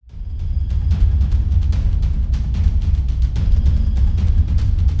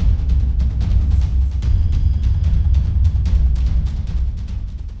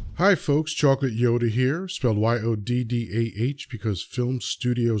Hi folks, Chocolate Yoda here, spelled Yodddah because film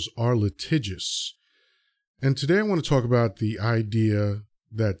studios are litigious. And today I want to talk about the idea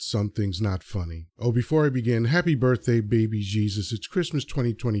that something's not funny. Oh, before I begin, happy birthday, baby Jesus. It's Christmas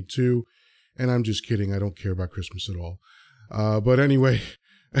 2022, and I'm just kidding. I don't care about Christmas at all. But anyway,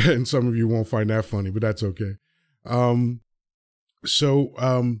 and some of you won't find that funny, but that's okay.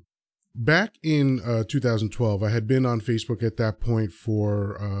 Back in 2012, I had been on Facebook at that point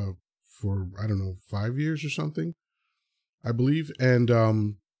for I don't know, 5 years or something, I believe, and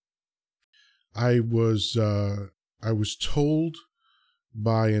I was told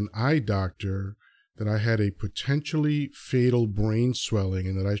by an eye doctor that I had a potentially fatal brain swelling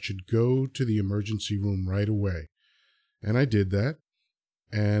and that I should go to the emergency room right away, and I did that.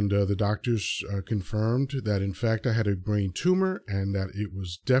 And the doctors confirmed that, in fact, I had a brain tumor and that it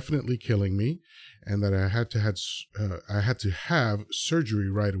was definitely killing me and that I had to have surgery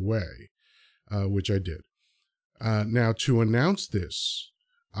right away, which I did. Now, to announce this,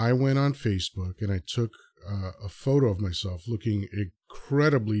 I went on Facebook and I took a photo of myself looking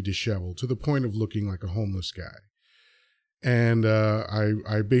incredibly disheveled to the point of looking like a homeless guy. And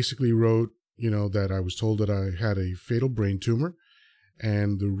I basically wrote, that I was told that I had a fatal brain tumor.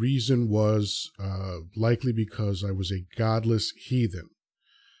 And the reason was likely because I was a godless heathen.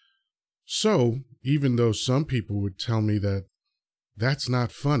 So even though some people would tell me that that's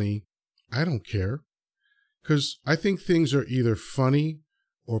not funny, I don't care. Because I think things are either funny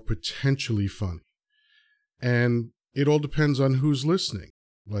or potentially funny. And it all depends on who's listening.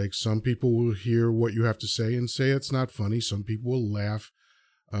 Like, some people will hear what you have to say and say it's not funny. Some people will laugh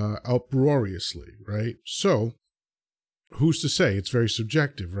uproariously, right? So who's to say? It's very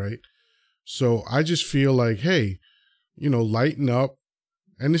subjective, right? So I just feel like, hey, lighten up.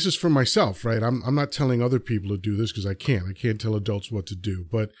 And this is for myself, right? I'm not telling other people to do this because I can't tell adults what to do,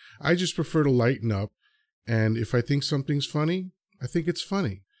 but I just prefer to lighten up. And if I think something's funny, I think it's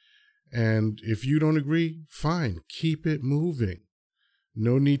funny. And if you don't agree, fine, keep it moving.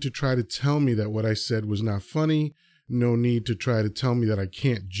 No need to try to tell me that what I said was not funny. No need to try to tell me that I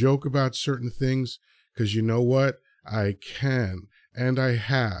can't joke about certain things, because you know what? I can, and I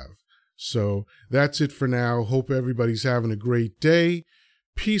have. So that's it for now. Hope everybody's having a great day.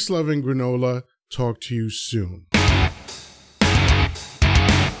 Peace, love, and granola. Talk to you soon.